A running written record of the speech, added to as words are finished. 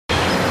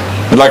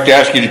I'd like to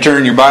ask you to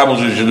turn your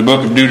Bibles to the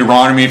book of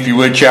Deuteronomy, if you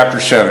would, chapter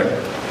 7.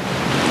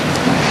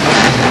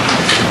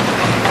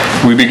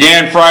 We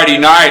began Friday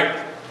night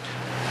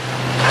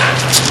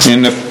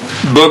in the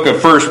book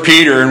of 1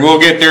 Peter, and we'll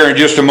get there in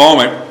just a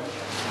moment.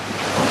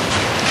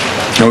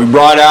 And we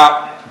brought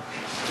out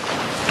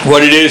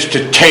what it is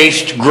to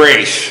taste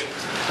grace.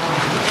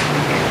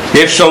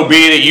 If so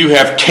be that you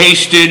have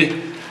tasted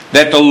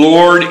that the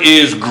Lord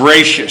is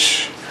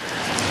gracious.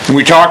 And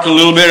we talked a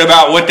little bit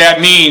about what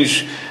that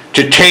means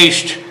to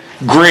taste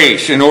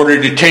grace. In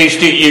order to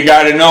taste it, you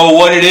got to know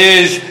what it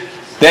is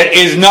that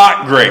is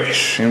not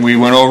grace. And we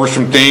went over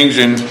some things,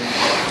 and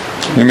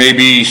there may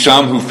be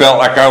some who felt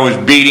like I was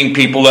beating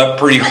people up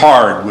pretty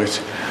hard with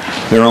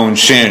their own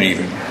sin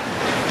even.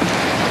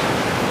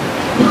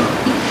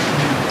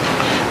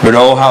 But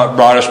oh, how it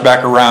brought us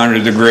back around to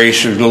the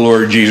grace of the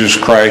Lord Jesus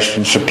Christ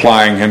and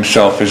supplying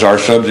Himself as our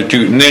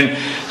substitute. And then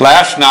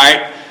last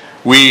night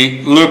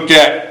we looked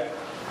at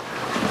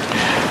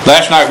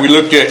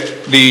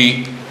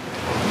the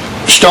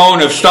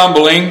stone of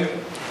stumbling.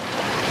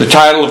 The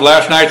title of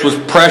last night's was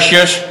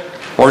Precious,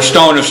 or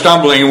Stone of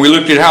Stumbling. And we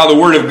looked at how the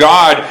Word of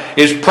God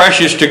is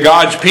precious to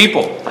God's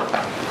people.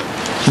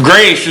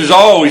 Grace is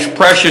always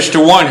precious to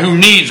one who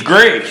needs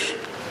grace.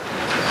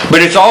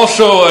 But it's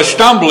also a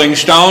stumbling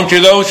stone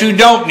to those who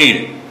don't need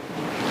it.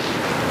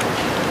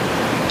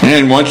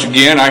 And once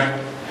again,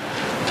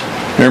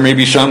 there may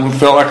be some who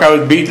felt like I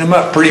was beating them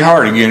up pretty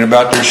hard again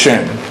about their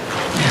sin.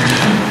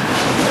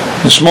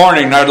 This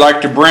morning, I'd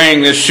like to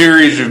bring this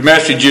series of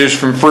messages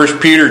from 1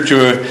 Peter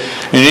to an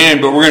end,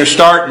 but we're going to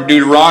start in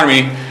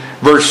Deuteronomy,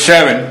 verse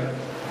 7.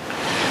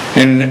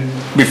 And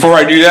before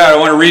I do that, I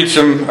want to read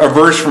a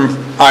verse from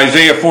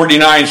Isaiah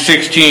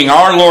 49:16.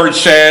 Our Lord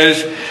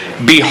says,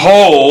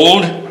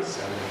 "Behold,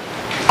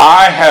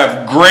 I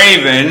have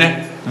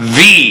graven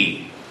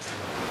thee.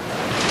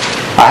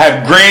 I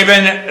have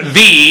graven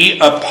thee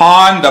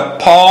upon the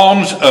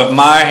palms of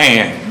my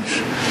hands."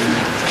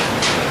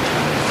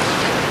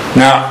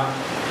 Now,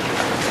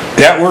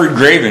 that word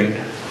graven,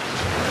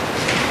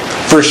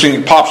 first thing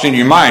that pops into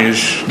your mind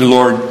is the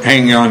Lord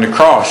hanging on the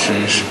cross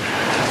and His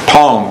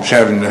palms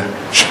having the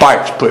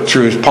spikes put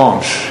through His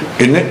palms.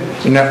 Isn't it?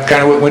 Isn't that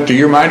kind of what went through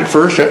your mind at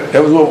first?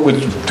 That was what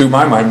went through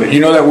my mind. But you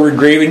know that word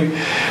graven?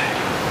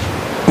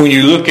 When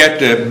you look at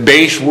the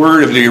base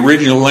word of the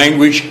original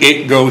language,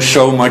 it goes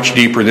so much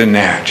deeper than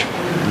that.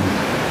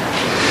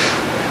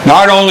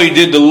 Not only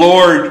did the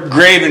Lord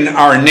graven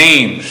our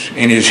names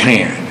in His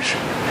hands.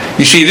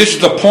 You see, this is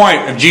the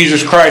point of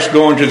Jesus Christ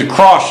going to the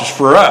cross, is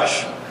for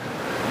us.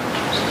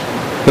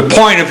 The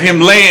point of Him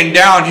laying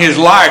down His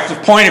life, the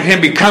point of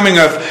Him becoming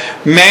a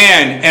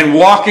man and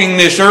walking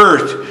this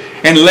earth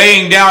and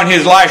laying down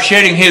His life,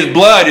 shedding His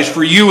blood, is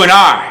for you and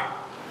I.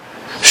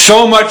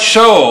 So much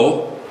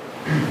so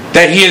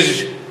that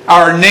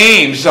our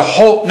names, the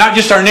whole, not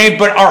just our name,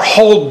 but our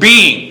whole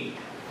being,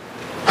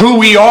 who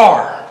we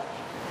are,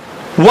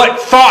 what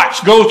thoughts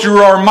go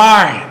through our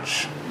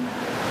minds.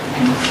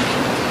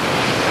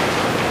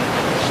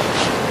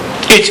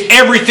 It's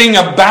everything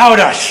about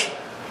us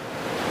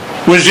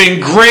was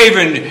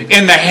engraven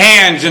in the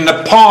hands and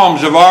the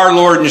palms of our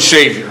Lord and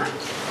Savior.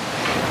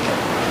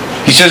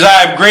 He says,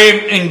 I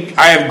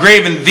have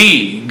graven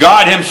thee.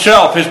 God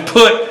Himself has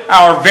put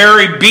our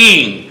very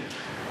being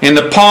in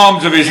the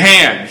palms of His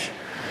hands.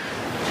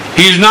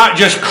 He has not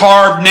just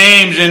carved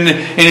names in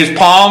His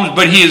palms,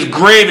 but He has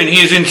graven,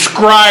 He has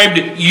inscribed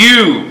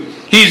you.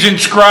 He has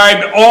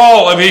inscribed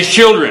all of His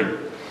children.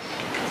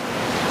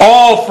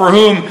 All for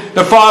whom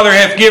the Father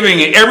hath given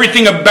you.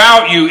 Everything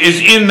about you is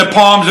in the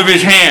palms of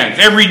His hands.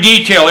 Every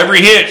detail,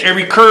 every hitch,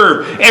 every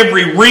curve,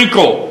 every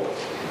wrinkle.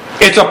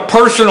 It's a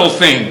personal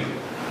thing.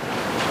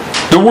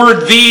 The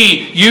word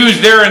thee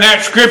used there in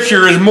that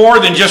scripture is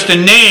more than just a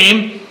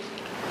name.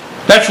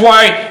 That's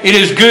why it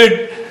is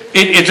good.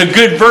 It's a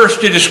good verse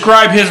to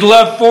describe His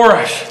love for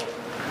us.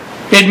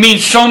 It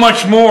means so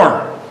much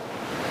more.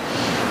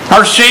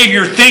 Our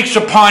Savior thinks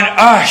upon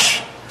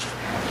us.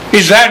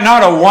 Is that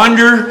not a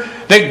wonder?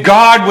 That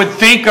God would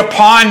think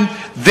upon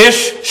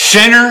this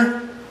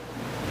sinner?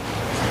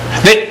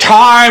 That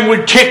time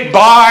would tick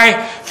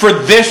by for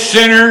this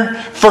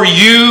sinner? For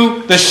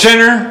you, the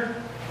sinner?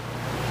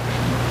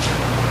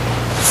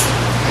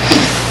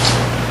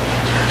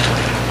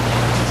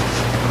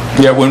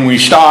 Yet when we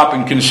stop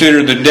and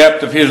consider the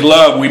depth of His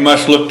love, we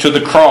must look to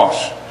the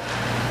cross.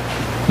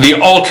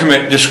 The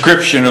ultimate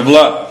description of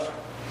love.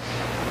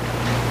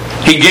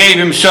 He gave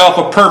Himself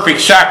a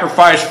perfect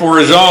sacrifice for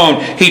His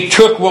own. He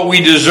took what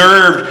we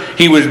deserved.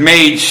 He was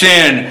made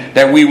sin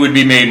that we would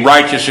be made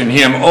righteous in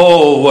Him.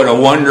 Oh, what a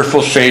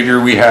wonderful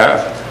Savior we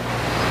have.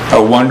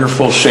 A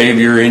wonderful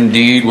Savior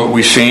indeed, what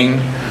we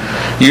sing.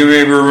 You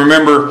may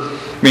remember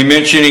me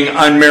mentioning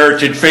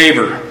unmerited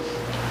favor.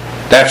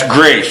 That's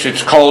grace.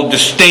 It's called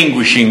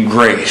distinguishing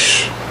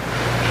grace.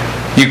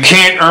 You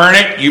can't earn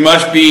it. It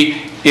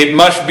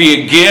must be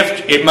a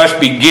gift. It must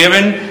be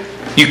given.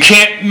 You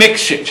can't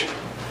mix it.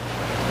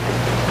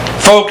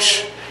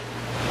 Folks,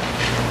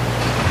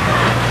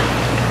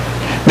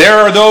 There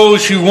are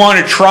those who want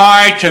to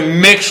try to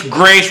mix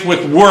grace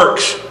with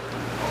works.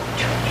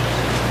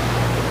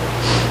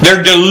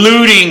 They're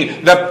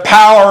diluting the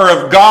power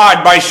of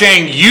God by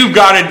saying, you've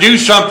got to do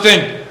something.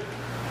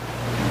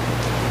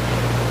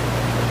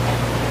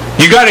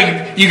 You got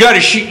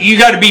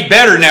to be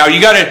better now.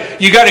 You got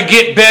to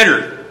get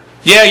better.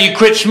 Yeah, you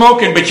quit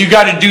smoking, but you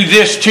got to do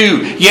this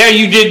too. Yeah,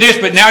 you did this,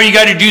 but now you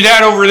got to do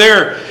that over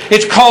there.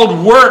 It's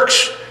called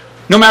works.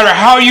 No matter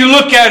how you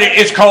look at it,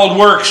 it's called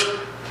works.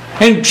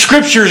 And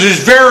Scriptures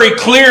is very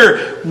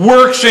clear.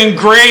 Works and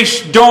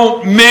grace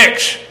don't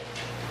mix.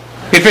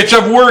 If it's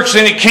of works,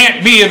 then it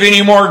can't be of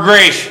any more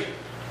grace.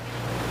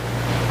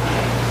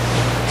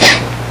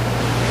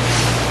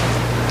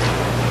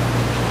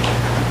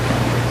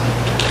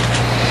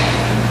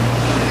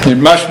 It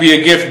must be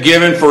a gift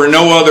given for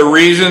no other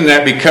reason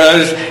than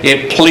because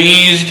it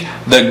pleased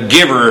the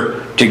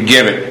giver to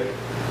give it.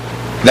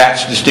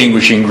 That's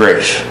distinguishing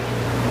grace.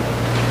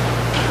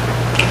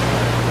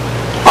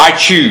 I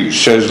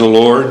choose, says the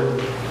Lord,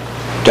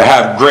 to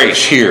have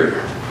grace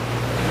here.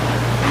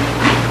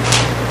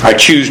 I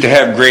choose to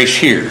have grace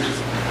here.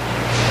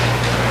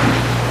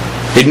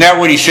 Isn't that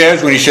what he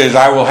says when he says,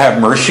 I will have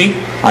mercy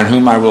on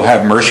whom I will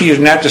have mercy?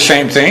 Isn't that the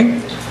same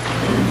thing?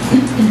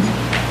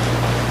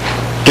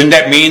 Didn't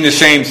that mean the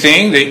same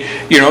thing?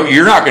 That,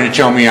 you're not going to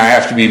tell me I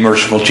have to be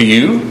merciful to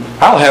you.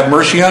 I'll have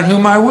mercy on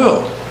whom I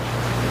will.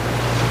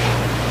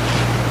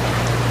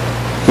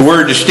 The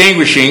word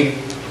distinguishing,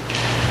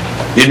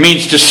 it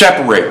means to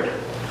separate.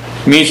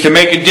 It means to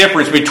make a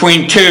difference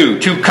between two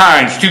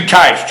kinds, two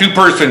types, two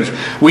persons.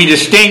 We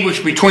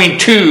distinguish between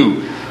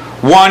two.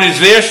 One is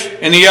this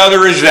and the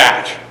other is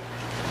that.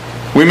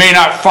 We may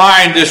not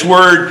find this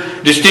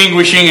word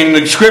distinguishing in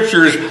the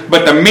Scriptures,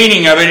 but the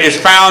meaning of it is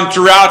found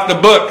throughout the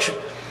books.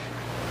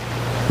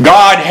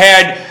 God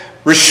had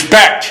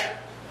respect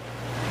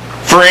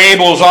for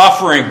Abel's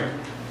offering,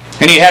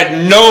 and he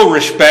had no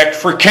respect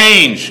for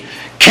Cain's.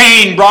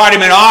 Cain brought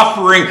him an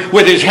offering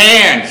with his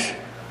hands.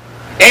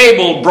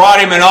 Abel brought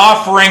him an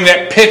offering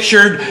that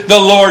pictured the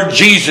Lord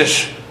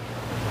Jesus.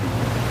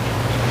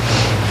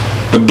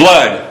 The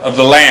blood of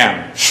the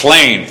Lamb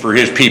slain for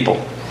his people.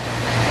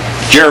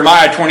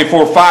 Jeremiah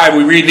 24:5,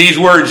 we read these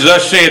words,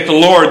 Thus saith the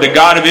Lord, the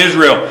God of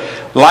Israel,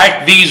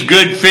 Like these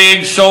good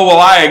figs, so will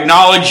I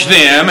acknowledge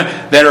them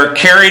that are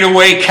carried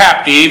away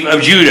captive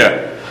of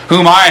Judah,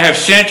 whom I have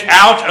sent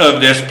out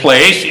of this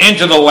place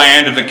into the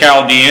land of the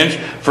Chaldeans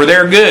for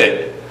their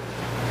good.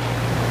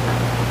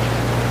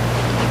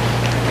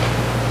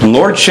 The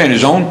Lord sent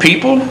His own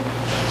people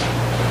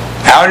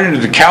out into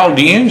the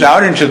Chaldeans,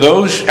 out into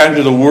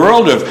the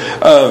world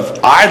of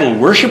idol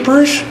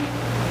worshipers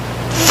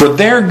for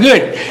their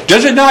good.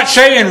 Does it not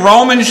say in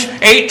Romans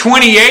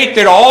 8:28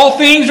 that all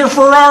things are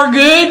for our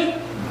good?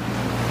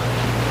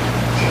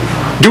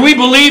 Do we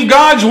believe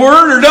God's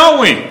word or don't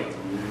we?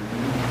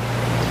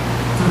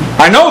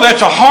 I know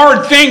that's a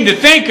hard thing to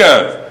think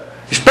of,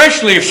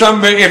 especially if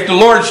the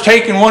Lord's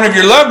taken one of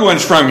your loved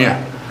ones from you.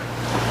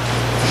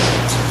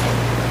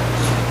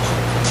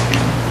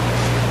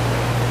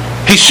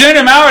 He sent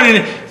them out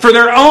for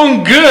their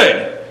own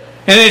good.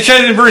 And it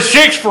says in verse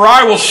 6, For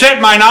I will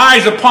set mine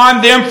eyes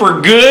upon them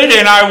for good,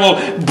 and I will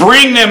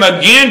bring them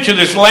again to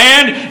this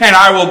land, and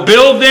I will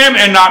build them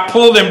and not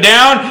pull them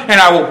down,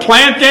 and I will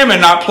plant them and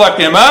not pluck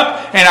them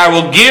up, and I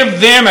will give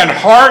them an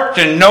heart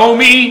to know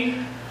me,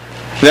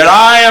 that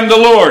I am the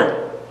Lord.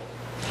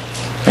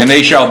 And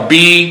they shall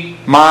be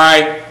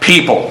my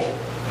people.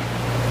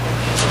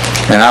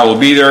 And I will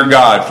be their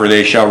God, for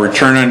they shall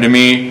return unto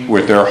me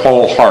with their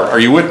whole heart. Are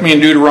you with me in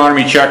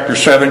Deuteronomy chapter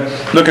 7?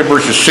 Look at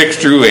verses 6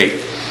 through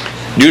 8.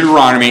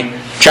 Deuteronomy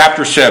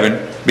chapter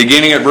 7,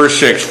 beginning at verse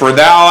 6. For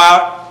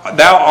thou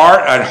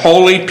art an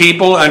holy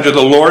people unto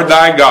the Lord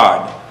thy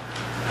God.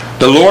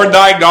 The Lord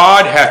thy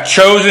God hath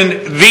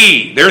chosen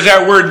thee. There's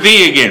that word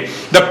thee again.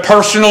 The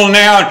personal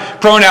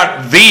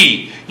pronoun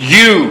thee,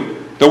 you,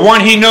 the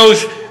one He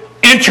knows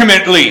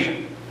intimately.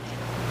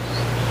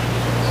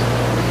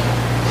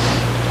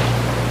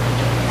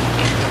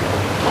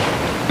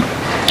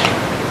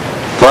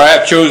 For I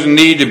have chosen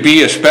thee to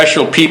be a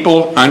special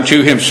people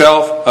unto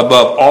Himself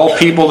above all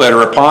people that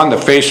are upon the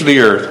face of the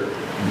earth.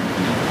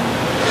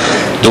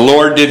 The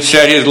Lord did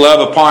set His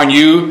love upon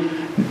you,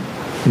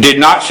 did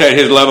not set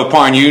His love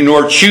upon you,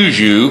 nor choose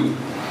you,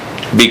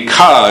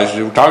 because,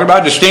 we're talking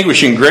about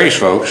distinguishing grace,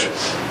 folks,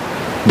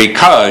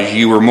 because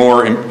you were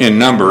more in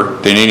number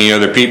than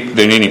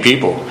any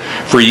people.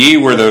 For ye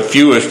were the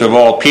fewest of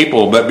all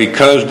people, but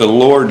because the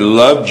Lord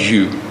loved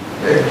you.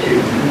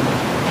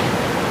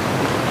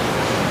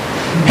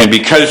 And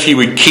because He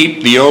would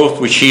keep the oath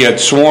which He had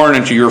sworn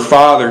unto your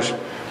fathers,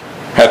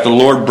 hath the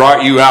Lord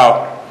brought you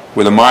out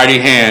with a mighty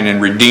hand,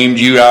 and redeemed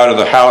you out of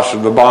the house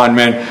of the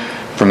bondmen,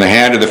 from the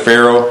hand of the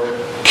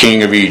Pharaoh,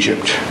 king of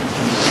Egypt.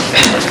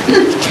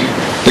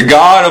 The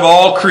God of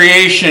all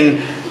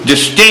creation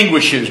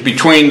distinguishes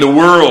between the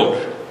world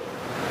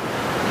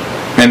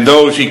and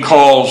those He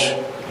calls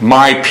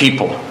my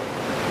people,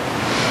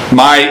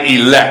 my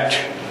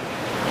elect.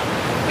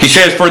 He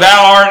says, For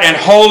thou art an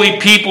holy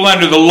people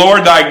unto the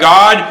Lord thy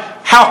God.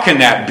 how can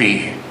that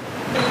be?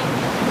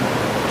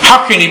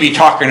 How can he be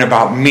talking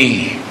about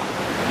me?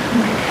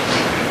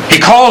 He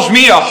calls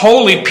me a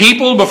holy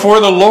people before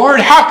the Lord.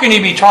 How can he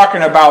be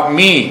talking about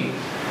me?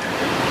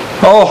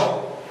 Oh.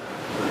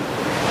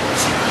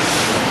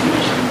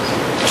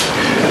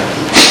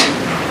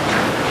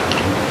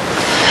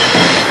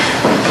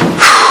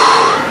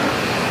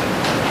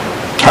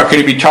 How can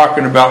he be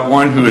talking about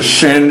one who has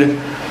sinned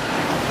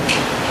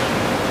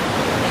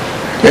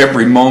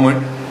every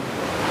moment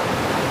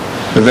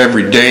of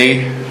every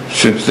day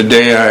since the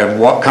day I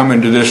have come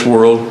into this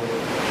world,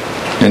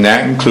 and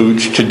that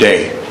includes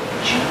today?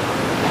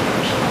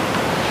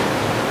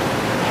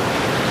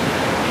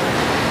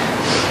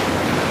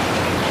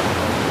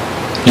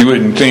 You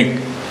wouldn't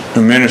think a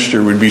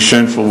minister would be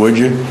sinful, would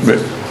you? But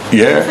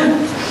yeah.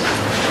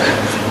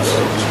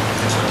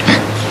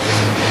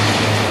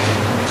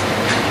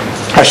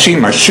 I see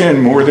my sin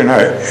more than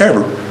I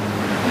ever.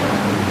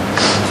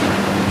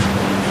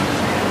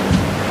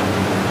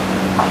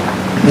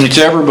 It's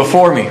ever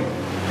before me.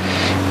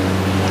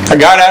 I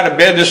got out of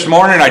bed this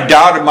morning, I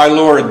doubted my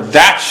Lord.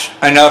 That's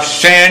enough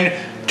sin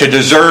to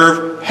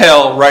deserve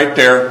hell right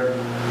there.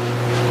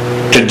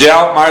 To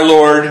doubt my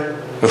Lord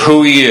of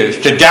who He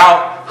is. To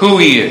doubt who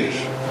He is.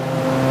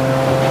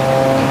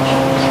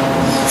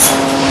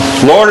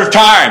 Lord of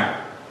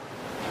time.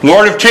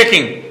 Lord of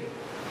ticking.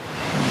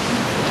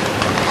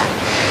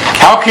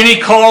 How can He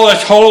call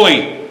us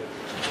holy?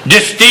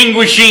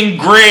 Distinguishing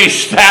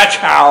grace. That's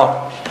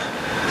how.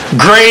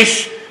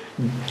 Grace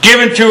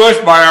given to us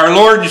by our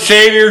Lord and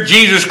Savior,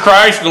 Jesus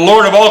Christ, the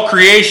Lord of all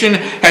creation,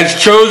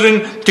 has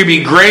chosen to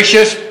be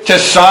gracious to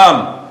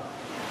some.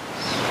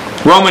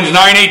 Romans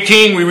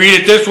 9:18, we read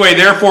it this way,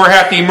 therefore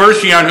hath He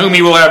mercy on whom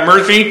He will have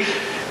mercy,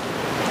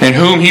 and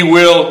whom He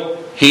will,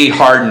 He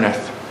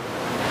hardeneth.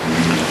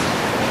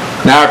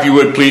 Now if you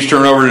would, please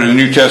turn over to the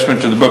New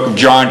Testament to the book of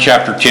John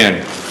chapter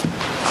 10.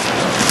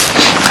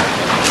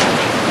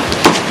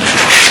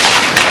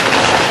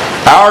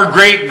 Our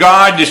great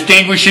God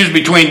distinguishes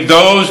between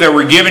those that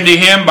were given to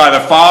Him by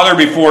the Father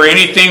before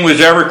anything was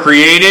ever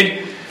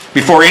created,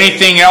 before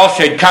anything else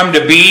had come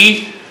to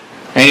be,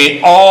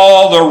 and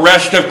all the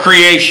rest of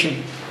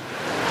creation.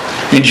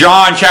 In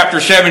John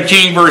chapter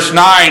 17 verse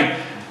 9,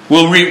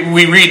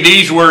 we read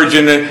these words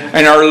in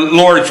our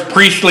Lord's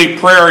priestly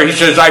prayer. He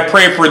says, I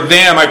pray for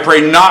them, I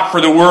pray not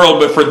for the world,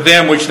 but for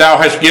them which Thou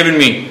hast given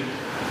me.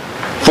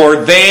 For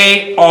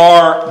they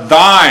are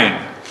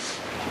Thine.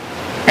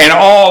 And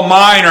all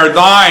mine are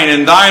Thine,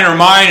 and Thine are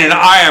mine, and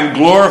I am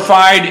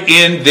glorified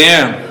in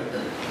them.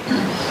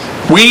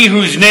 We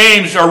whose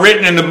names are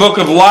written in the book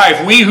of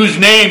life, we whose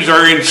names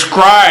are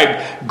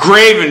inscribed,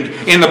 graven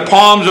in the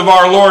palms of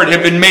our Lord,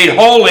 have been made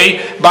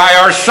holy by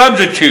our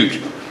substitute,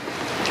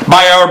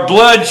 by our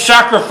blood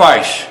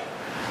sacrifice,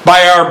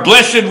 by our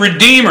blessed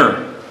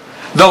Redeemer,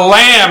 the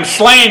Lamb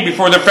slain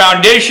before the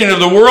foundation of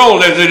the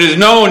world, as it is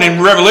known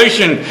in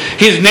Revelation.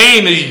 His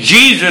name is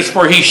Jesus,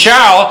 for He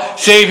shall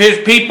save His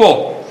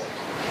people.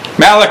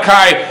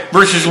 Malachi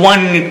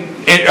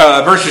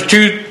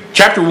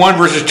chapter 1,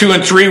 verses 2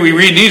 and 3, we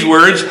read these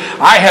words,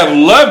 I have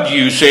loved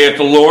you, saith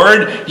the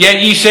Lord,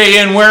 yet ye say,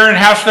 and wherein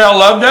hast thou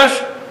loved us?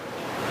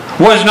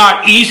 Was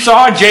not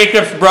Esau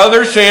Jacob's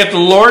brother, saith the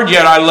Lord,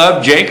 yet I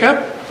loved Jacob?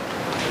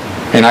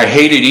 And I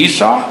hated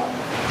Esau,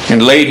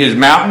 and laid his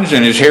mountains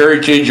and his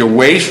heritage a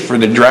waste for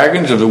the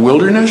dragons of the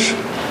wilderness?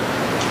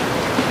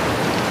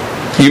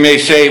 You may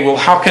say, well,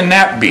 how can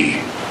that be?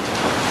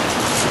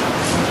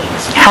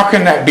 How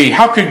can that be?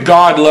 How could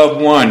God love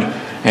one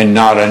and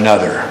not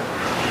another?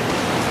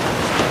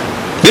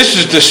 This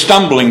is the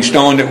stumbling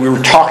stone that we were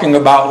talking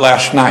about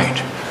last night.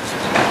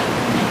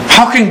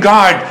 How can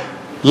God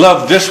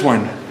love this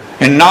one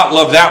and not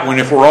love that one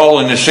if we're all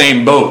in the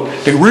same boat?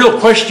 The real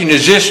question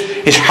is this,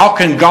 is how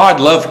can God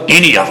love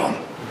any of them?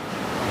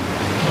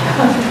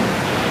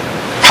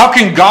 How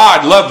can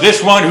God love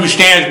this one who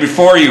stands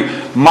before you,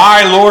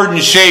 my Lord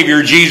and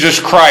Savior, Jesus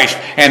Christ?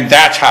 And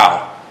that's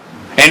how.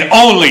 And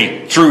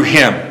only through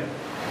Him.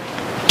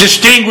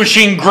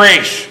 Distinguishing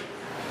grace.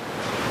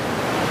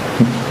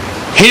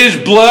 His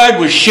blood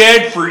was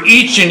shed for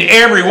each and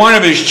every one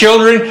of His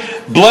children.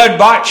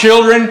 Blood-bought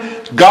children.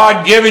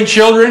 God-given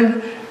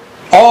children.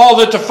 All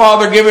that the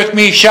Father giveth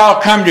me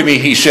shall come to me,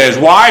 He says.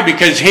 Why?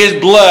 Because His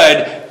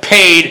blood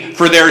paid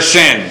for their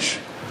sins.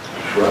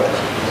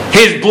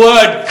 His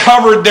blood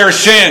covered their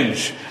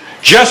sins.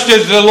 Just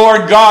as the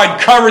Lord God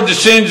covered the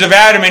sins of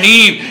Adam and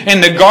Eve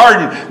in the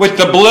garden with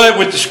the blood,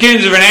 with the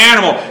skins of an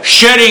animal,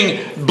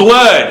 shedding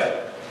blood.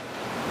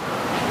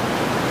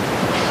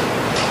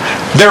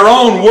 Their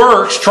own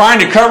works, trying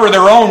to cover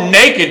their own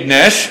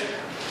nakedness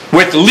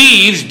with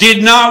leaves,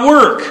 did not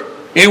work.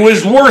 It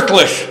was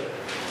worthless.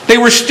 They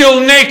were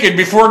still naked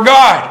before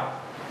God.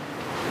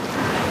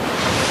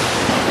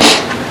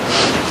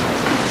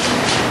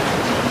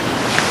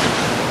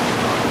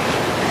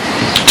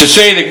 To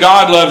say that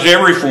God loves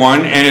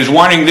everyone and is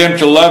wanting them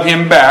to love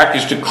Him back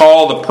is to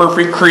call the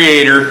perfect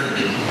Creator,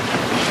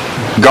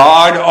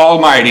 God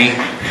Almighty,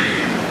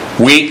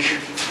 weak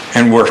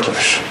and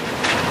worthless.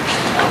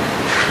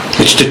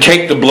 It's to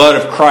take the blood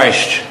of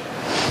Christ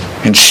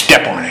and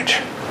step on it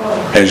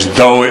as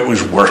though it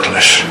was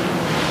worthless.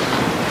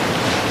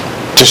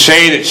 To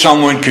say that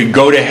someone could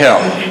go to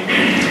hell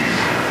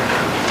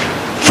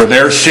for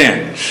their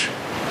sins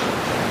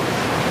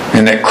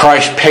and that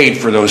Christ paid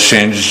for those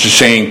sins is to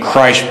saying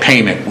Christ's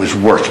payment was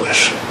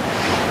worthless.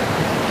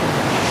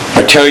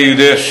 I tell you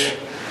this,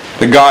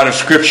 the God of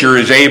Scripture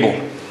is able.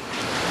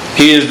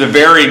 He is the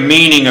very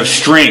meaning of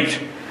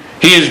strength.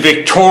 He is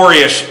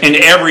victorious in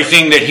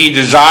everything that He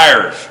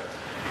desires.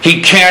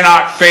 He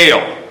cannot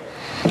fail.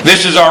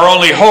 This is our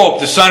only hope.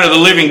 The Son of the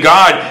living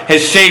God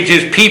has saved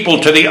His people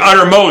to the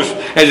uttermost,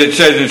 as it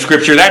says in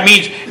Scripture. That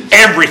means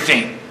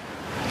everything.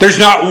 There's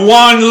not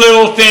one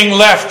little thing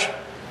left.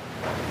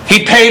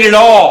 He paid it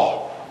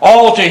all.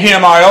 All to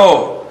Him I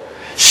owe.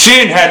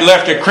 Sin had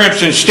left a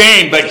crimson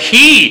stain, but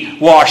He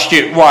washed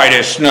it white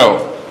as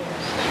snow.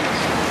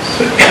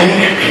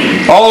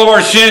 All of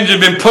our sins have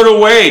been put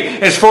away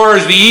as far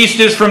as the east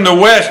is from the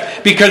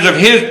west because of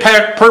His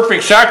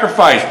perfect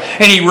sacrifice.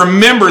 And He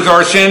remembers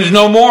our sins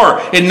no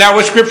more. Isn't that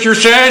what Scripture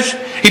says?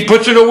 He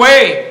puts it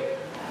away.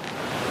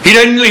 He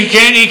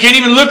can't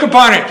even look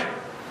upon it.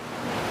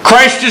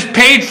 Christ has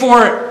paid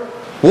for it.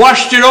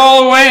 Washed it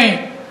all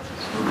away.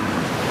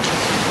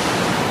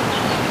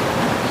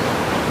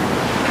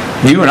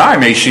 You and I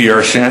may see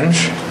our sins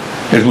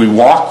as we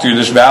walk through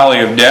this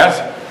valley of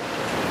death,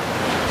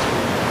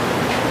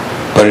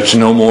 but it's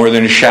no more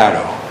than a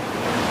shadow.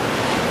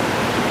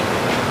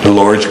 The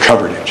Lord's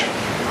covered it.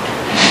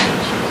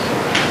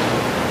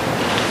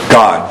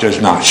 God does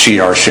not see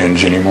our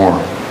sins anymore.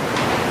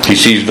 He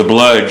sees the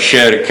blood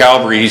shed at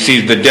Calvary. He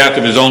sees the death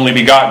of His only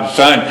begotten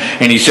Son,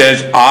 and He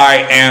says,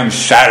 I am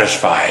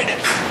satisfied.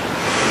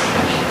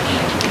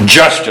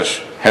 Justice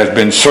has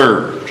been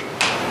served.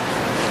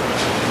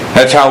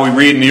 That's how we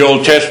read in the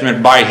Old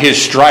Testament, by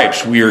His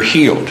stripes we are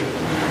healed.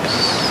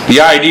 The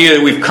idea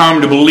that we've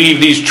come to believe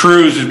these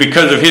truths is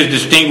because of His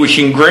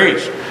distinguishing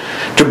grace.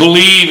 To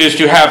believe is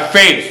to have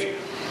faith.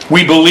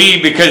 We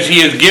believe because He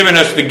has given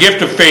us the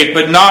gift of faith,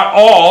 but not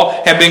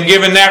all have been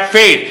given that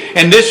faith.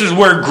 And this is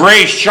where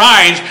grace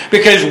shines,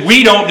 because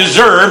we don't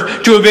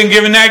deserve to have been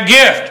given that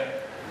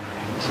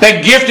gift.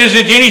 That gift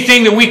isn't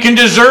anything that we can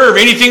deserve,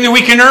 anything that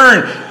we can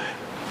earn.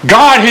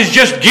 God has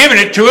just given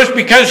it to us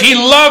because He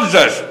loves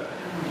us.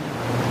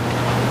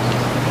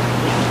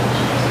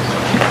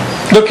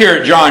 Look here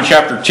at John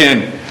chapter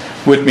 10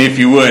 with me, if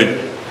you would,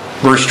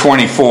 verse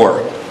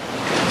 24.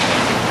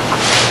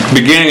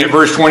 Beginning at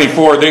verse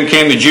 24, then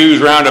came the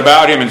Jews round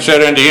about Him and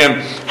said unto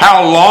Him,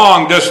 How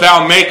long dost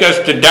Thou make us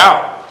to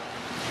doubt?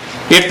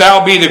 If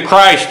Thou be the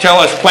Christ, tell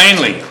us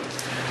plainly.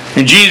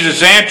 And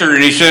Jesus answered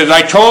and He says,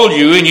 I told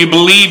you, and you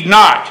believed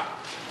not.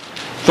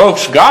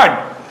 Folks,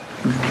 God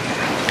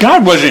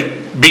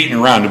wasn't beating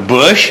around the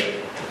bush.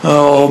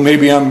 Oh,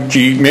 maybe I'm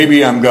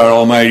God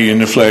Almighty in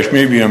the flesh.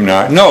 Maybe I'm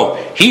not. No,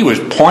 He was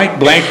point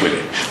blank with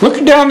it.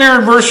 Look down there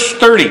in verse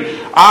 30.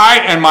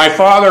 I and my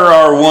Father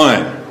are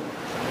one.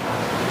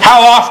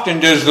 How often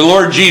does the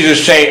Lord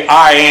Jesus say,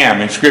 I am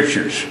in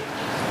Scriptures?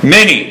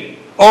 Many,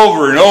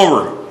 over and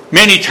over,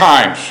 many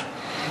times.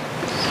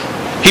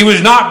 He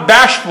was not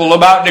bashful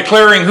about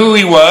declaring who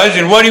He was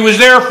and what He was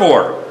there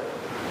for.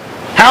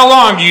 How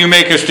long do you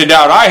make us to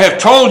doubt? I have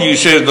told you,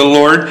 says the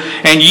Lord,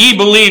 and ye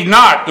believe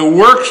not. The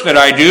works that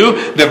I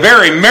do, the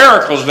very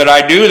miracles that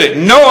I do, that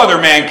no other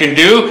man can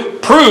do,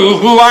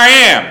 prove who I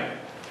am.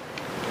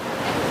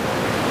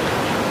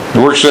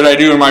 The works that I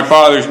do in my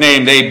Father's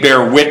name, they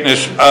bear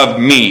witness of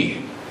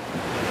me.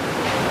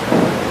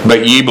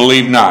 But ye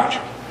believe not,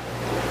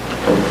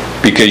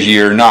 because ye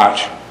are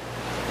not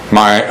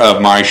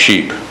of my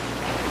sheep.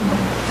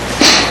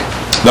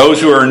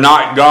 Those who are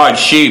not God's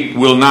sheep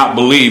will not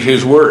believe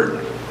His word.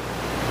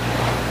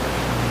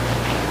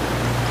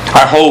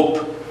 I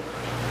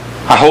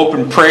hope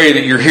and pray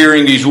that you're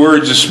hearing these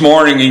words this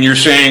morning and you're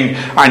saying,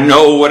 I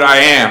know what I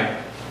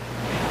am.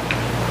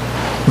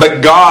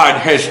 But God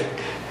has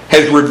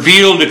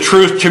revealed a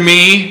truth to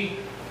me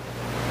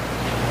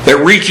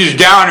that reaches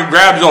down and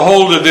grabs a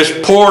hold of this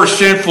poor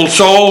sinful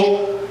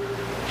soul.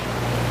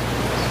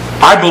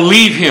 I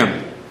believe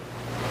Him.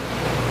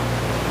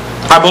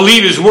 I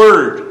believe His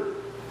word.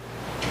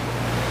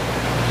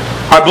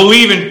 I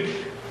believe in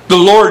the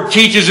Lord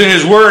teaches in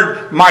His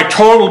word my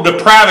total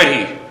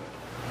depravity.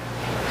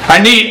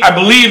 I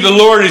believe the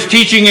Lord is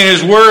teaching in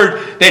His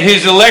word that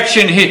His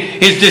election,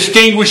 His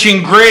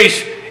distinguishing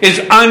grace is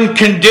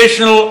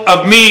unconditional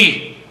of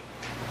me.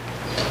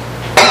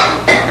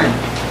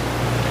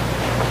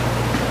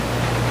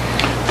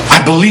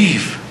 I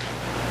believe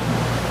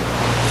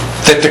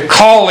that the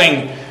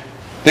calling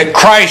that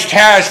Christ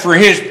has for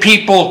His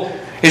people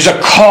is a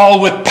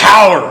call with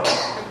power.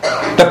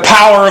 The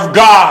power of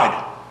God.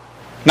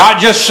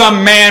 Not just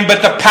some man,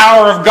 but the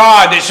power of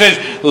God that says,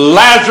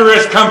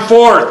 Lazarus, come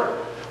forth.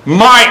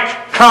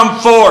 Mike, come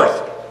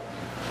forth.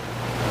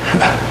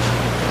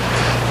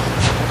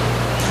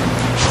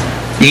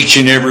 Each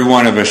and every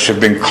one of us have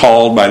been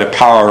called by the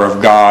power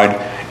of God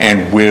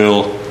and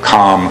will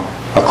come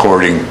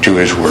according to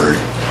His word.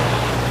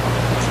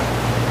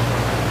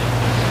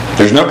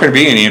 There's There's not going to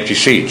be any empty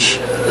seats.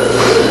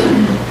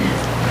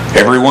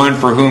 Everyone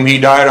for whom he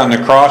died on the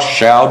cross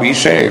shall be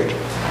saved.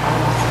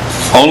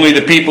 Only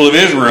the people of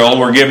Israel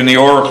were given the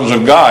oracles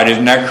of God.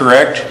 Isn't that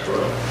correct?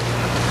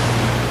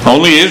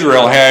 Only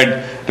Israel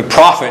had the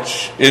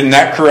prophets. Isn't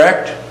that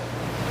correct?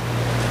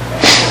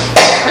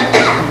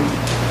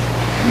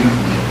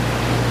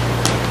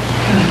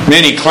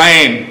 Many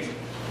claim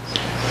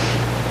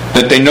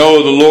that they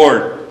know the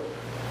Lord,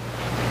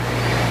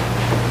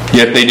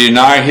 yet they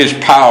deny His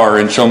power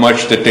in so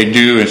much that they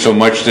do and so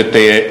much that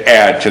they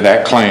add to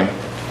that claim.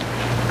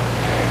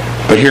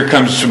 But here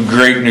comes some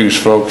great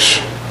news, folks.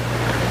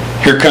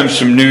 Here comes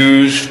some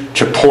news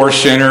to poor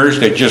sinners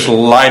that just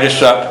light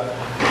us up,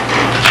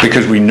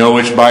 because we know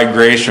it's by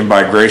grace and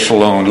by grace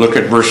alone. Look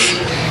at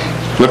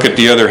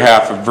the other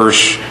half of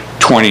verse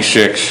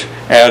 26.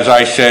 As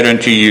I said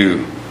unto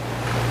you.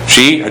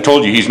 See, I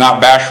told you, he's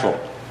not bashful.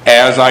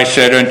 As I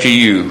said unto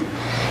you,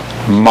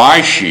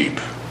 my sheep,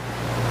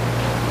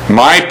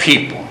 my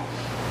people,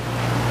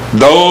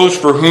 those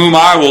for whom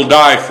I will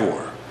die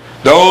for,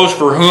 those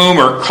for whom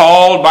are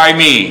called by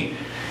me,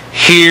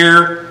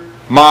 hear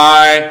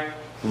my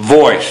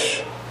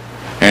voice,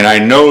 and I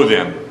know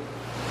them,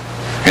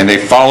 and they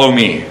follow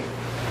me.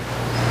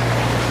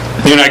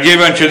 And I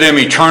give unto them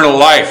eternal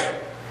life,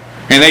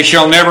 and they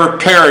shall never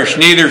perish,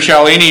 neither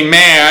shall any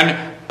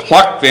man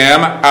pluck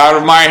them out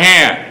of my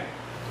hand.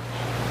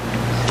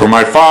 For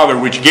my Father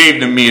which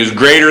gave them me is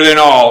greater than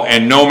all,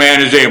 and no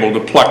man is able to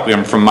pluck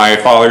them from my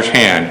Father's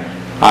hand.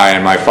 I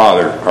and my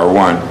Father are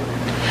one.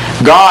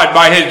 God,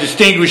 by His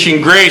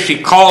distinguishing grace, He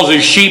calls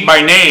His sheep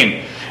by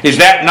name. Is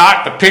that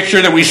not the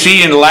picture that we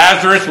see in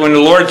Lazarus when the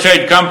Lord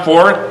said, "Come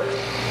forth"?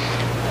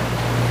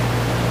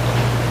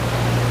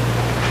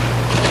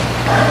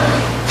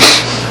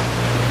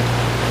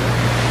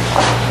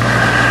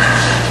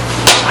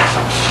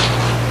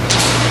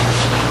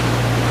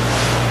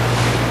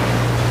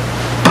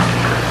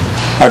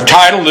 I've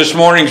titled this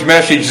morning's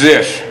message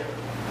this: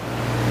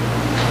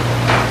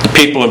 The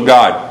People of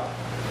God.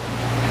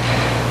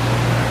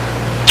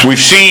 We've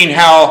seen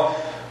how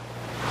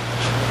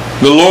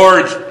the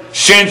Lord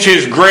sends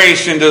His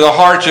grace into the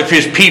hearts of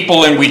His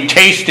people, and we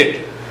taste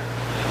it.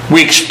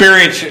 We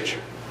experience it.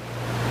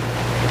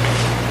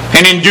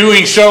 And in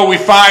doing so, we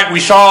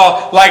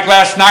saw, like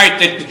last night,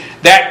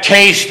 that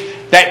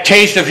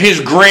taste of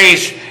His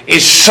grace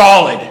is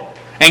solid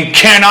and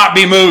cannot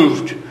be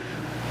moved.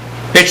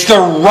 It's the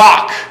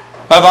rock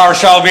of our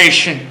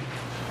salvation.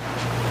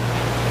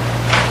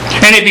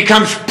 And it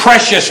becomes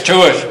precious to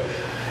us.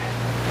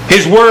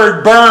 His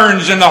word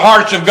burns in the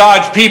hearts of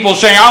God's people,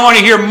 saying, I want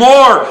to hear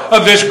more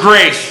of this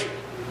grace.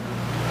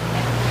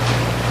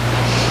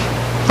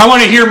 I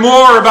want to hear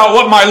more about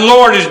what my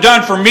Lord has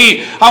done for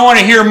me. I want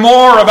to hear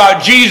more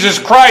about Jesus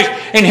Christ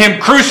and Him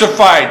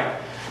crucified,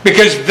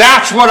 because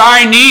that's what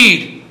I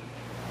need.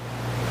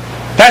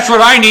 That's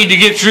what I need to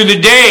get through the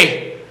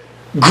day.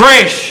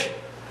 Grace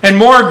and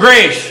more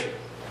grace.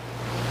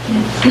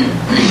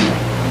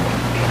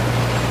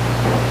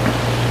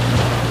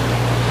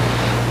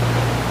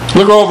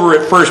 Look over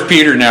at 1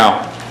 Peter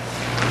now,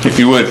 if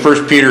you would.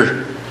 1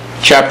 Peter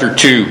chapter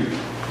 2.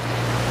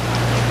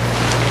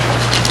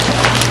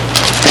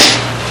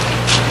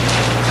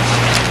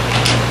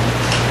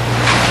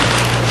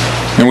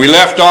 And we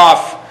left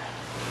off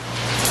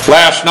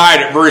last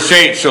night at verse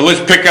 8, so let's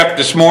pick up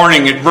this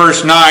morning at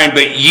verse 9.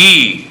 But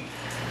ye,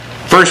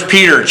 1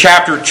 Peter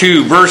chapter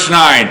 2, verse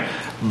 9,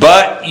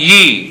 but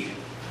ye,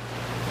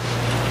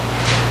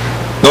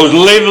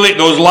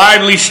 those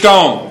lively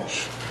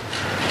stones,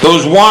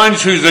 those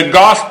ones whose the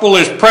gospel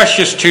is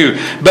precious to,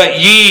 but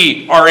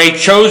ye are a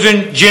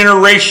chosen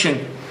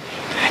generation,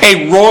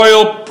 a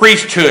royal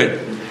priesthood,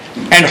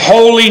 and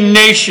holy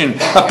nation,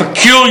 a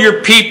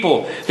peculiar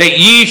people, that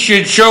ye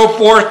should show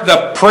forth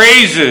the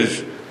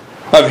praises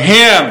of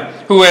Him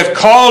who hath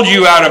called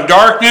you out of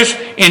darkness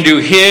into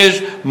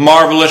His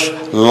marvelous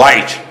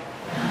light,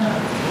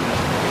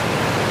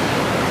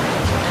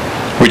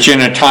 which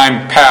in a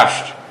time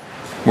past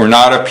were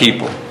not a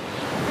people,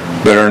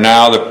 but are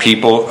now the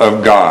people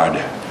of God,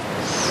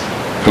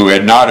 who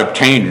had not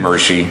obtained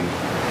mercy,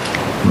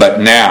 but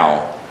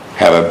now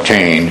have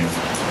obtained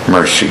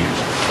mercy.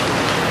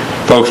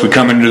 Folks, we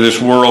come into this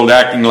world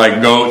acting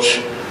like goats.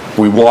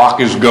 We walk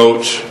as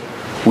goats.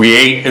 We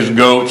ate as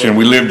goats, and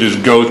we lived as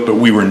goats, but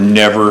we were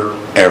never,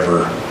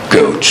 ever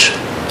goats.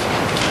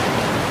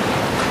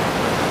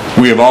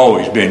 We have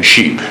always been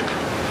sheep.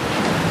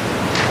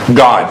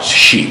 God's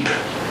sheep.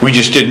 We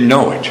just didn't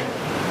know it.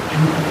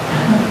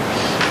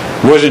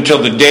 It wasn't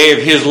until the day of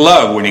His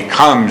love, when He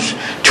comes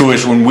to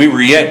us when we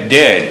were yet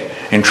dead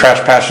in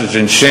trespasses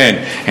and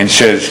sin, and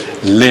says,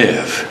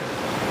 live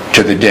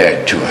to the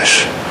dead to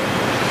us.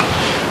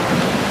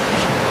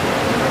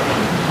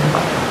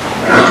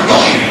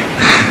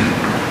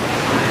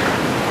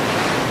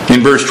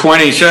 In verse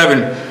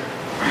 27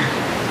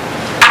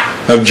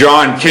 of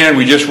John 10,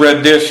 we just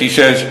read this. He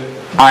says,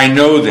 I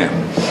know them.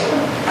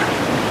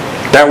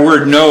 That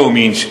word know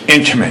means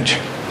intimate.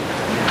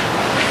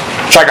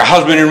 It's like a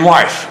husband and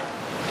wife.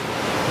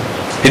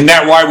 Isn't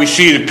that why we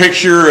see the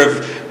picture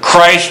of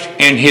Christ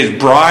and His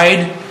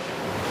bride?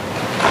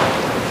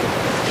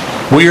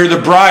 We are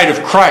the bride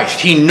of Christ.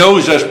 He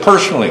knows us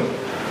personally.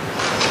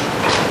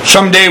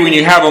 Someday when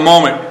you have a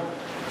moment,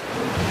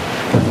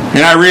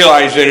 and I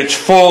realize that it's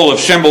full of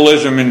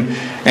symbolism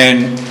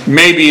and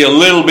maybe a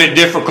little bit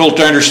difficult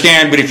to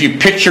understand, but if you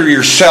picture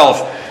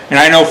yourself, and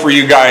I know for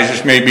you guys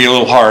this may be a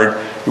little hard,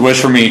 it was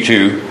for me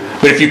too,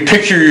 but if you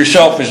picture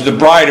yourself as the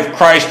bride of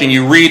Christ and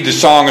you read the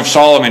Song of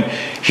Solomon,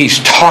 he's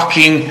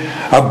talking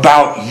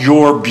about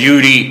your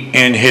beauty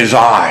in his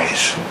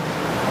eyes.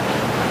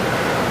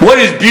 What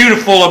is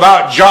beautiful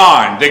about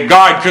John that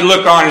God could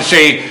look on and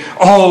say,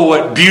 oh,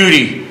 what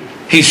beauty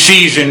he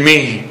sees in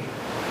me?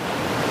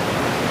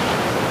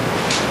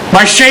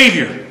 My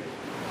Savior,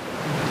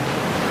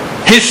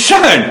 His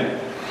Son.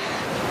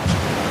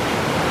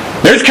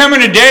 There's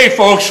coming a day,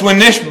 folks, when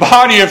this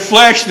body of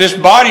flesh, this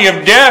body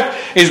of death,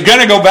 is going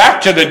to go back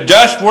to the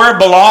dust where it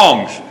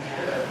belongs.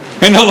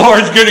 And the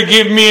Lord's going to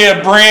give me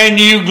a brand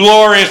new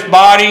glorious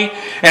body,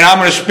 and I'm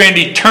going to spend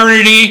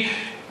eternity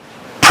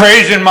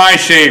praising my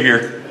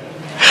Savior.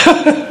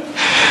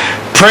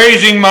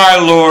 Praising my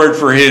Lord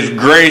for His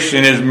grace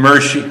and His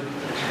mercy.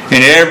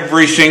 And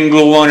every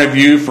single one of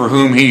you for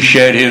whom He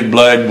shed His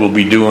blood will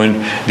be doing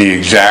the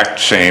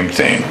exact same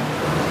thing.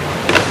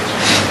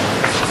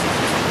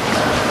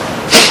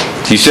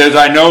 He says,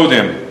 I know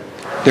them.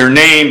 Their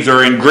names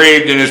are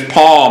engraved in His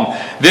palm.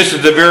 This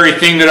is the very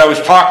thing that I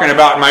was talking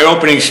about in my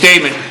opening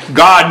statement.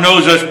 God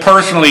knows us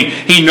personally.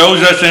 He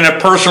knows us in a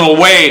personal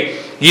way.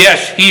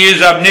 Yes, He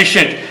is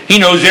omniscient. He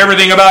knows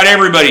everything about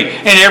everybody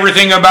and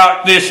everything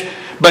about this.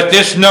 But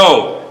this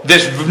know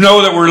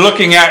that we're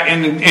looking at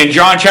in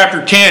John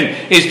chapter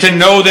 10 is to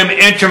know them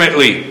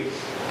intimately.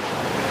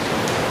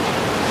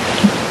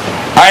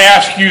 I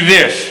ask you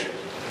this.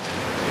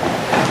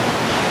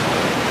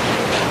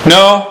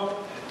 No.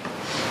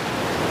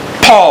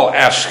 Paul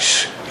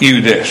asks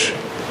you this.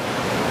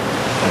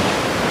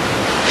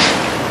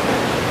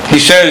 He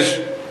says,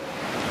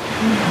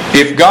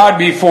 if God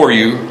be for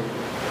you,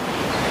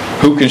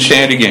 who can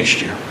stand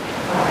against you?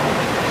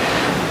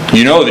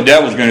 You know the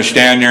devil's going to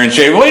stand there and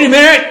say, wait a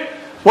minute,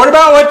 what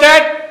about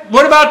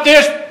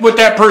this, what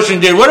that person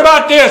did? What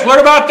about this? What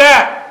about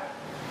that?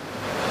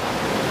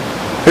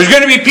 There's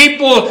going to be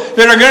people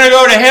that are going to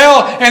go to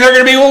hell and they're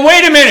going to be, well,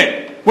 wait a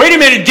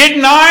minute,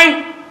 didn't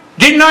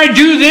I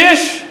do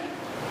this?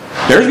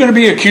 There's going to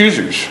be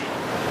accusers.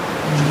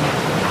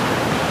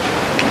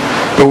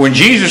 But when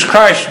Jesus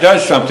Christ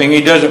does something,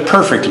 He does it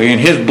perfectly, and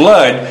His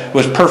blood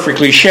was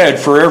perfectly shed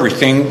for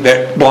everything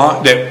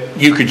that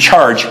you could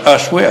charge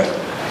us with.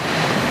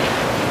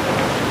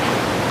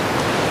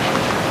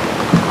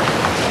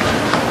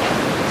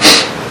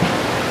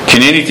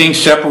 Can anything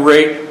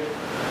separate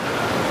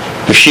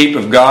the sheep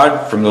of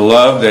God from the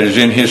love that is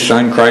in His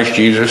Son, Christ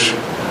Jesus?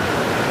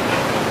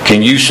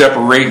 Can you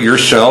separate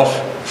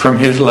yourself from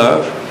His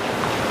love?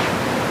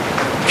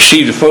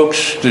 See,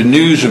 the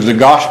news of the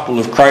gospel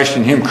of Christ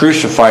and Him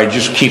crucified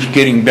just keeps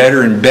getting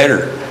better and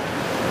better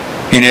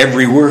in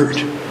every word.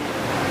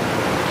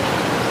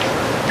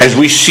 As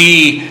we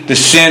see the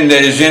sin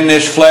that is in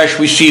this flesh,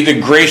 we see the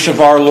grace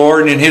of our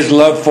Lord and His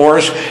love for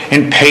us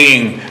in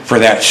paying for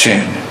that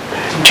sin.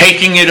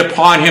 Taking it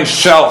upon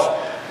Himself.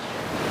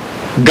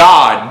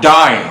 God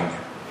dying.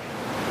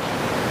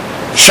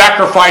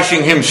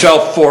 Sacrificing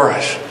Himself for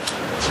us.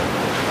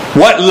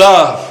 What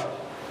love!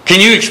 Can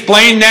you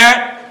explain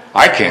that?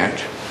 I can't.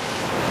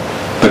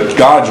 But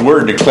God's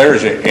Word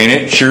declares it, and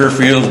it sure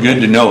feels good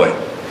to know it.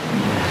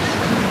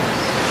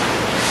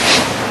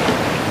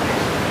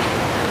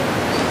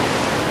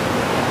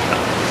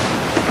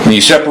 When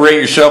you separate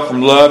yourself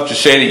from love, to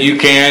say that you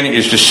can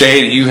is to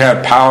say that you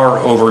have power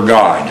over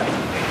God.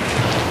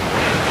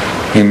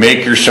 You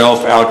make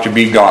yourself out to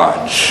be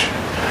God's.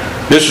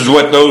 This is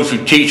what those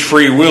who teach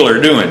free will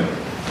are doing.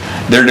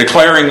 They're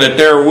declaring that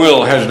their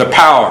will has the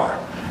power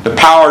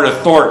to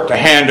thwart the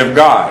hand of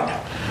God.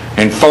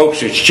 And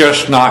folks, it's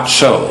just not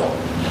so.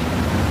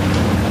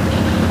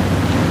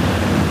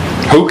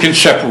 Who can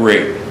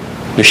separate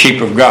the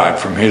sheep of God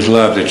from His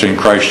love that's in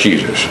Christ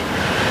Jesus?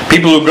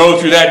 People who go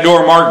through that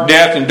door marked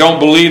death and don't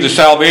believe the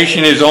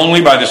salvation is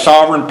only by the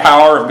sovereign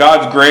power of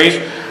God's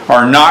grace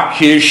are not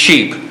His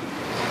sheep.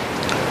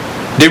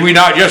 Did we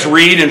not just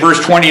read in verse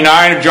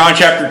 29 of John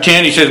chapter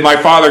 10, He says, my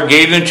Father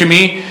gave them to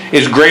me,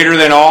 is greater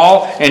than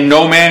all, and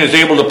no man is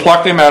able to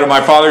pluck them out of my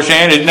Father's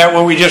hand. Isn't that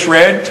what we just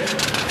read?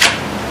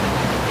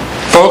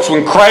 Folks,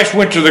 when Christ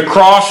went to the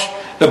cross,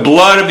 the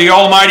blood of the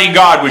Almighty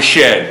God was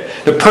shed.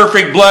 The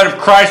perfect blood of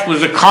Christ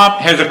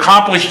has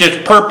accomplished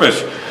its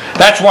purpose.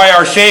 That's why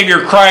our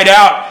Savior cried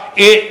out,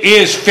 it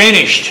is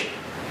finished.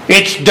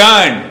 It's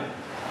done.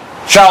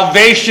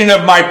 Salvation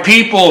of my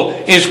people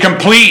is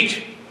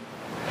complete.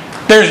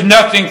 There's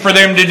nothing for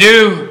them to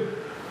do.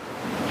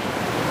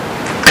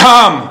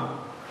 Come,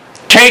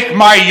 take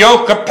my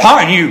yoke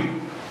upon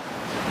you.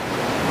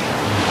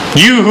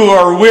 You who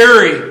are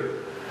weary,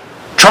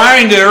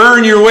 trying to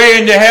earn your way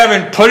into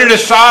heaven, put it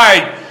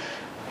aside.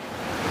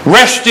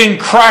 Rest in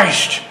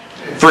Christ,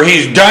 for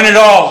He's done it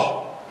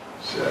all.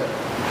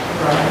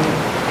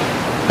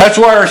 That's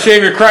why our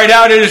Savior cried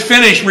out, "It is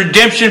finished."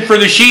 Redemption for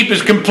the sheep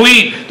is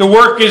complete. The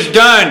work is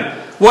done.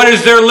 What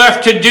is there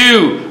left to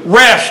do?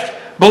 Rest.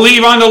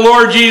 Believe on the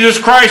Lord Jesus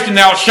Christ and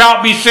thou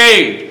shalt be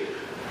saved.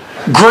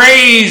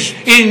 Graze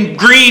in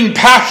green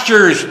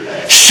pastures.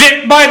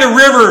 Sit by the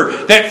river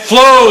that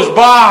flows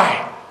by.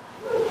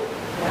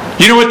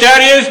 You know what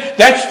that is?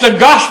 That's the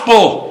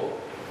gospel.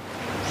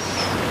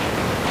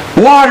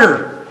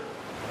 Water.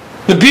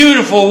 The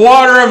beautiful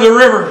water of the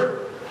river.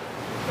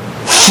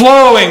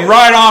 Flowing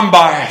right on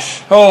by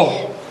us.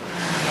 Oh.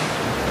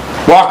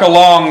 Walk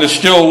along the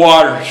still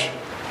waters.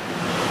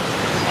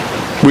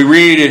 We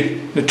read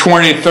in the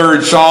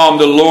 23rd Psalm,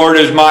 "The Lord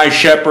is my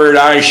shepherd,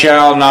 I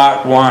shall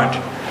not want.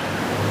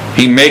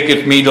 He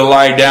maketh me to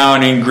lie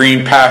down in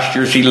green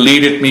pastures. He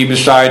leadeth me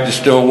beside the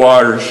still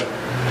waters."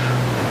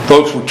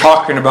 Folks, we're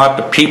talking about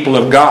the people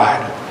of God.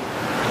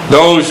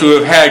 Those who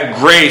have had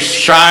grace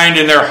shined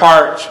in their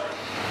hearts.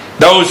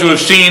 Those who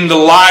have seen the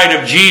light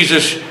of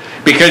Jesus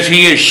because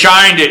He has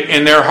shined it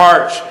in their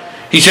hearts.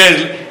 He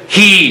says,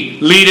 "He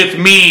leadeth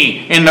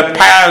me in the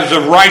paths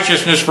of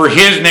righteousness for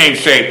His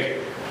name's sake.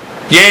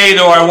 Yea,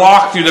 though I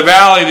walk through the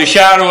valley of the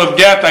shadow of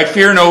death, I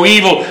fear no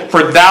evil,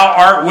 for thou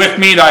art with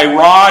me, thy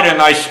rod and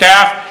thy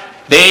staff,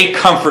 they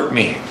comfort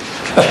me."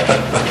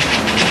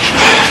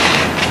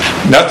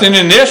 Nothing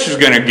in this is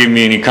going to give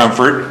me any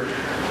comfort.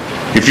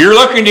 If you're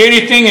looking to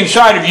anything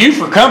inside of you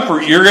for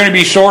comfort, you're going to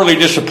be sorely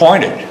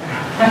disappointed.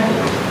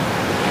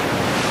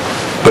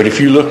 But if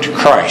you look to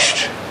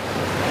Christ,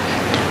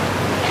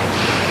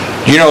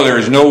 you know there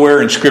is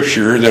nowhere in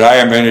Scripture that I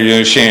have any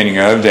understanding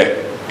of that,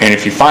 and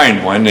if you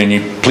find one, then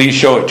you please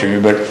show it to me.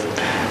 But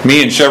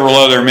me and several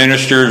other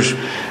ministers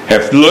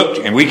have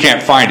looked, and we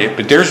can't find it.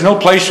 But there's no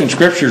place in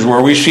Scriptures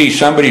where we see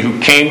somebody who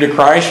came to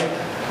Christ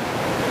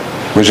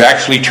was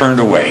actually turned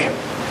away.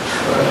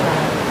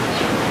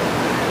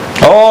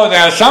 Oh,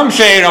 now some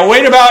say,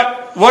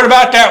 what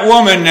about that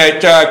woman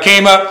that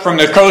came up from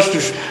the coast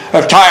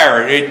of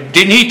Tyre?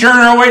 Didn't he turn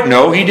her away?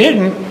 No, he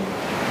didn't.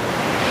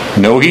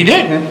 No, he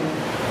didn't.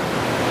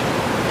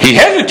 He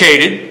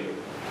hesitated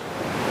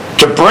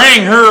to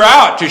bring her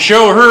out, to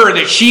show her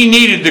that she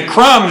needed the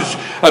crumbs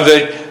of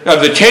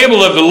the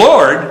table of the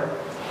Lord.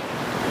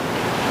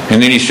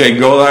 And then he said,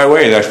 "Go thy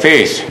way, thy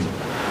faith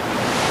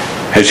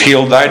has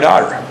healed thy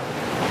daughter."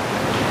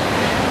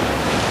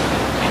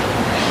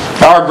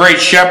 Our great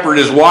shepherd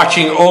is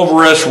watching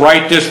over us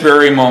right this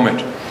very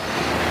moment.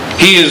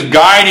 He is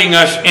guiding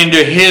us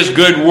into His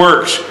good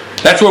works.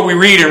 That's what we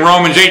read in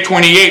Romans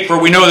 8:28. "For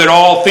we know that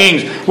all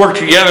things work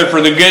together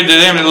for the good to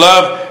them that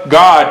love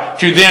God,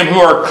 to them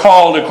who are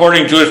called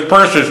according to His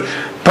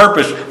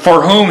purpose,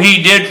 for whom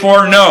He did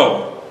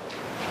foreknow.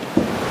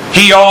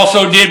 He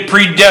also did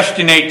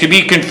predestinate to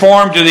be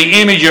conformed to the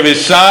image of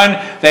His Son,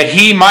 that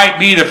He might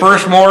be the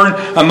firstborn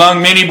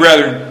among many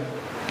brethren.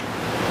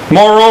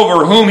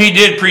 Moreover, whom He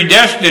did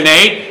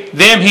predestinate,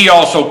 them He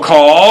also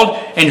called,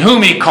 and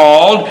whom He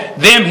called,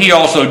 them He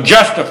also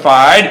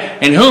justified,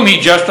 and whom He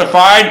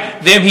justified,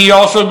 them He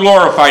also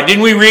glorified."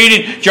 Didn't we read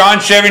in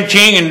John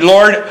 17, "And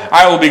Lord,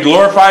 I will be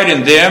glorified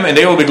in them, and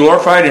they will be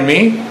glorified in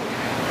me"?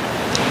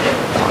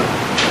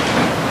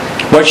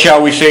 What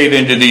shall we say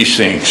then to these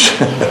things?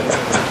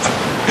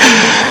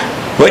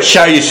 What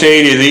shall you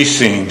say to these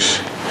things?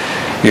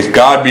 If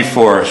God be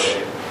for us,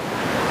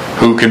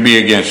 who can be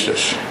against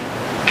us?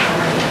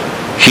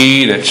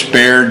 He that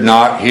spared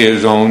not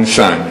His own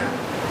Son,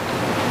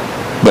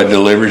 but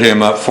delivered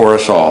Him up for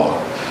us all,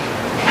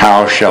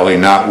 how shall He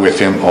not with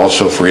Him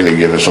also freely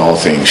give us all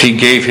things? He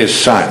gave His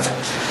Son,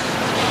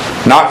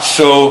 not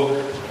so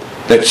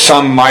that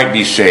some might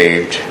be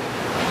saved,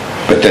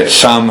 but that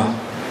some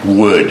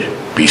would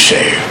be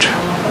saved.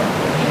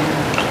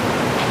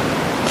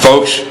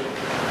 Folks,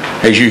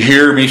 as you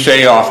hear me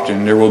say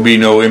often, there will be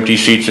no empty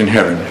seats in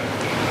heaven.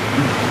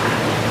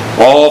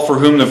 All for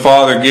whom the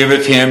Father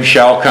giveth Him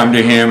shall come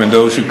to Him, and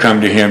those who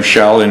come to Him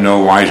shall in no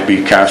wise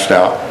be cast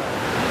out.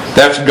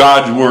 That's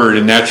God's word,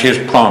 and that's His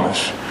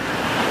promise.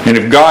 And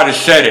if God has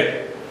said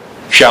it,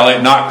 shall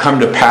it not come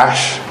to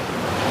pass?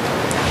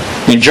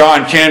 In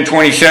John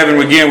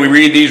 10:27, again, we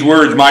read these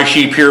words, "My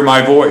sheep hear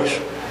my voice,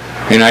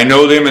 and I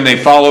know them, and they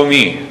follow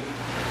me.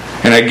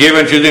 And I give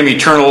unto them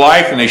eternal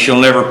life, and they shall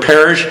never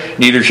perish,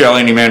 neither shall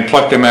any man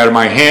pluck them out of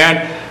my hand.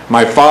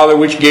 My Father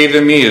which gave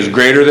them me is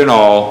greater than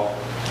all,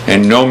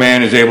 and no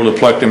man is able to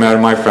pluck them out of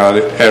my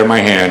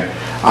hand.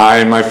 I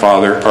and my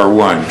Father are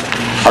one."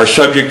 Our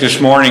subject this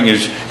morning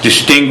is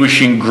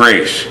distinguishing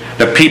grace,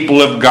 the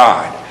people of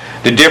God,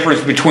 the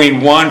difference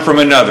between one from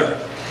another.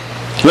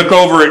 Look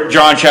over at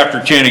John chapter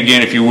 10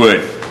 again, if you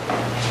would.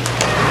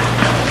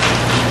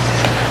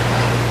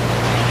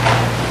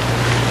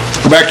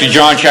 Go back to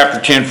John chapter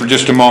 10 for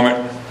just a moment,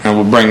 and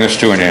we'll bring this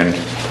to an end.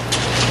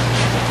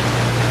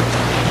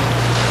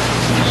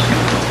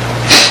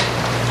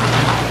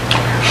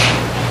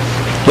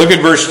 Look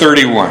at verse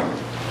 31.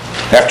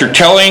 After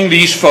telling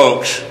these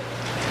folks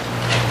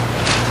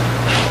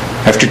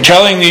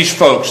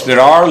that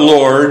our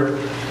Lord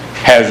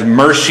has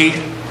mercy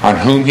on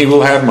whom he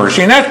will have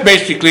mercy. And that's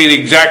basically the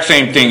exact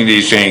same thing that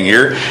he's saying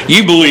here.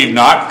 You believe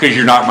not because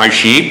you're not my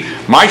sheep.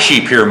 My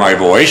sheep hear my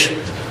voice.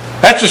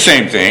 That's the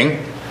same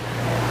thing.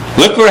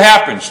 Look what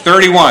happens.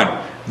 31.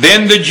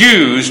 Then the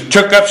Jews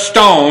took up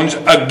stones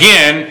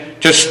again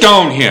to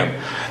stone him.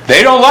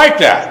 They don't like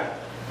that.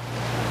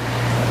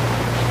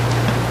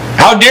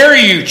 How dare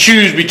you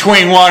choose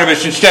between one of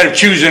us instead of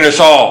choosing us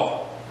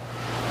all?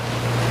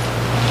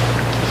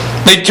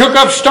 They took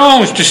up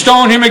stones to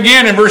stone him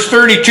again. In verse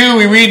 32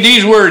 we read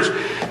these words.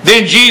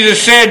 Then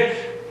Jesus said,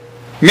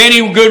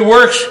 many good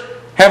works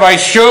have I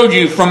showed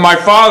you from my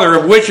Father.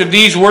 Of which of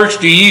these works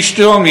do ye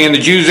stone me? And the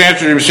Jews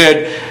answered him,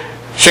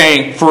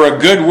 saying, for a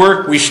good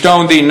work we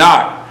stone thee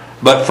not,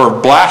 but for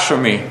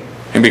blasphemy,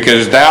 and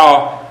because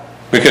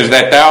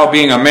that thou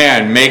being a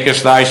man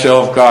makest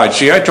thyself God.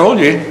 See, I told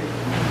you.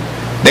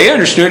 They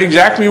understood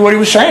exactly what he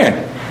was saying.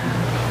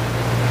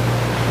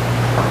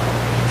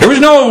 There was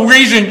no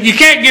reason. You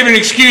can't give an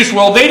excuse,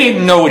 well, they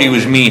didn't know what he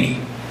was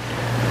meaning.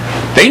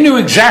 They knew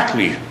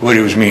exactly what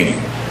he was meaning.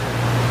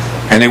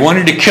 And they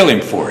wanted to kill him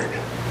for it.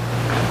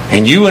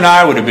 And you and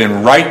I would have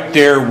been right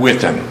there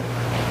with him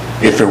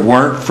if it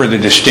weren't for the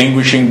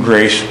distinguishing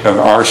grace of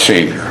our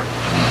Savior.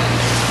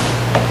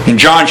 In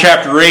John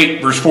chapter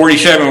 8, verse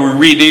 47, we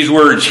read these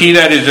words. He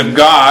that is of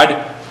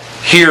God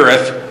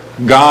heareth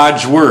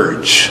God's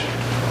words.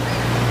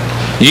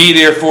 Ye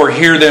therefore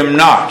hear them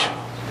not,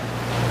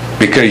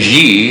 because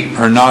ye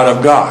are not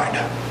of God.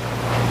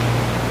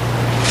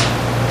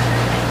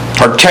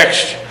 Our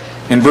text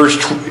in verse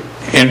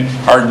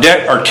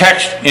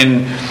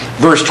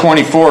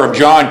 24 of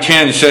John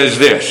 10 says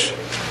this.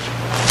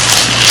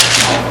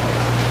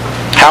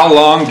 How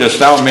long dost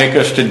thou make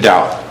us to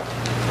doubt?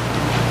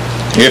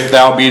 If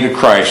thou be the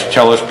Christ,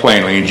 tell us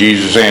plainly. And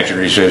Jesus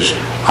answered, he says,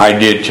 I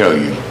did tell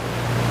you.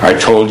 I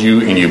told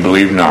you, and you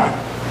believe not.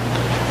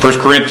 1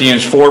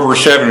 Corinthians 4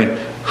 verse 7,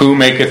 who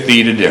maketh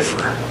thee to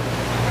differ?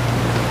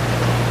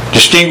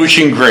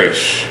 Distinguishing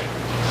grace.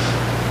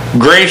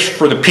 Grace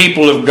for the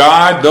people of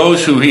God,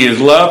 those who he has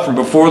loved from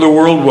before the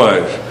world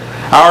was.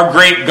 Our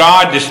great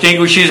God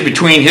distinguishes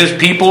between his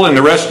people and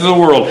the rest of the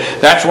world.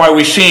 That's why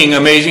we sing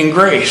Amazing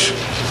Grace.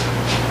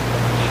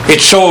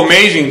 It's so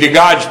amazing to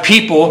God's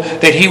people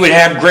that he would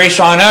have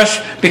grace on us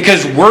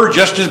because we're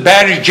just as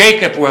bad as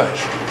Jacob was.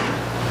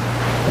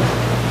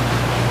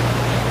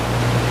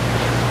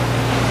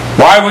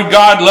 Why would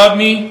God love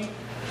me?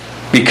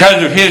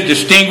 Because of his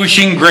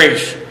distinguishing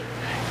grace.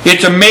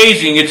 It's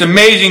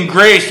amazing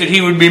grace that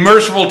he would be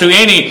merciful to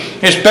any,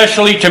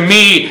 especially to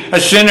me, a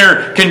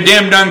sinner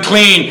condemned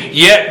unclean.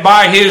 Yet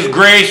by his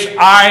grace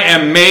I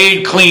am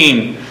made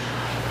clean.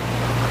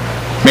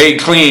 Made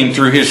clean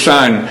through his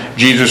Son,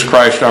 Jesus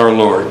Christ our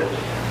Lord.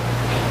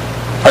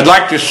 I'd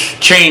like to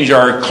change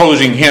our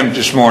closing hymn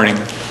this morning.